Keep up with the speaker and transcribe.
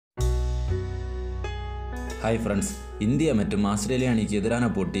Hi friends, India மற்றும் Australia அணிக்கு எதிரான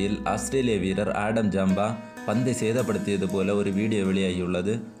போட்டியில் ஆஸ்திரேலிய வீரர் ஆடம் ஜாம்பா பந்தை சேதப்படுத்தியது போல ஒரு வீடியோ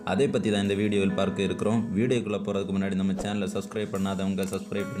வெளியாகியுள்ளது. அதை பற்றி தான் இந்த வீடியோவில் பார்க்க இருக்கிறோம். வீடியோக்குள்ளே போகிறதுக்கு முன்னாடி நம்ம சேனலை சப்ஸ்கிரைப் பண்ணாதவங்க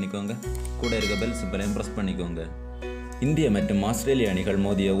சப்ஸ்கிரைப் பண்ணிக்கோங்க. கூட இருக்க பெல் சிம்பலையும் ப்ரெஸ் பண்ணிக்கோங்க. இந்திய மற்றும் ஆஸ்திரேலிய அணிகள்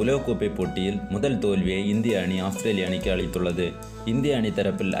மோதிய உலகக்கோப்பை போட்டியில் முதல் தோல்வியை இந்திய அணி ஆஸ்திரேலிய அணிக்கு அளித்துள்ளது. இந்திய அணி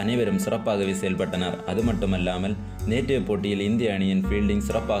தரப்பில் அனைவரும் சிறப்பாகவே செயல்பட்டனர். அது மட்டுமல்லாமல் நேற்றைய போட்டியில் இந்திய அணியின் ஃபீல்டிங்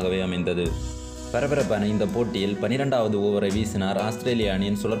சிறப்பாகவே அமைந்தது. பரபரப்பான இந்த போட்டியில் 12வது ஓவரை வீசினார் ஆஸ்திரேலிய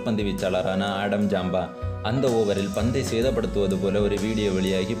அணியின் சுழற்பந்து வீச்சாளரான ஆடம் ஜாம்பா. அந்த ஓவரில் பந்தை சேதப்படுத்துவது போல ஒரு வீடியோ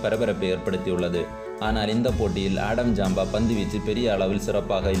வெளியாகி பரபரப்பை ஏற்படுத்தியுள்ளது. ஆனால் இந்த போட்டியில் ஆடம் ஜாம்பா பந்து வீச்சு பெரிய அளவில்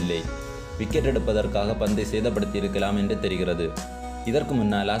சிறப்பாக இல்லை. விக்கெட் எடுப்பதற்காக பந்தை சேதப்படுத்தியிருக்கலாம் என்று தெரிகிறது. இதற்கு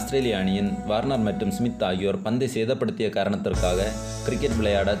முன்னால் ஆஸ்திரேலிய அணியின் வார்னர் மற்றும் ஸ்மித் ஆகியோர் பந்தை சேதப்படுத்திய காரணத்திற்காக கிரிக்கெட்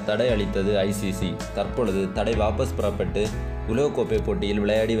விளையாட தடை அளித்தது ICC. தற்பொழுது தடை வாபஸ் பெறப்பட்டு உலகக்கோப்பை போட்டியில்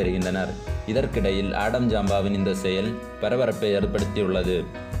விளையாடி வருகின்றனர். இதற்கிடையில் ஆடம் ஜாம்பாவின் இந்த செயல் பரபரப்பை ஏற்படுத்தியுள்ளது.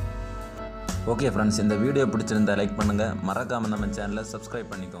 ஓகே ஃப்ரெண்ட்ஸ், இந்த வீடியோ பிடிச்சிருந்தா லைக் பண்ணுங்கள். மறக்காமல் நம்ம சேனலை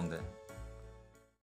சப்ஸ்கிரைப் பண்ணிக்கோங்க.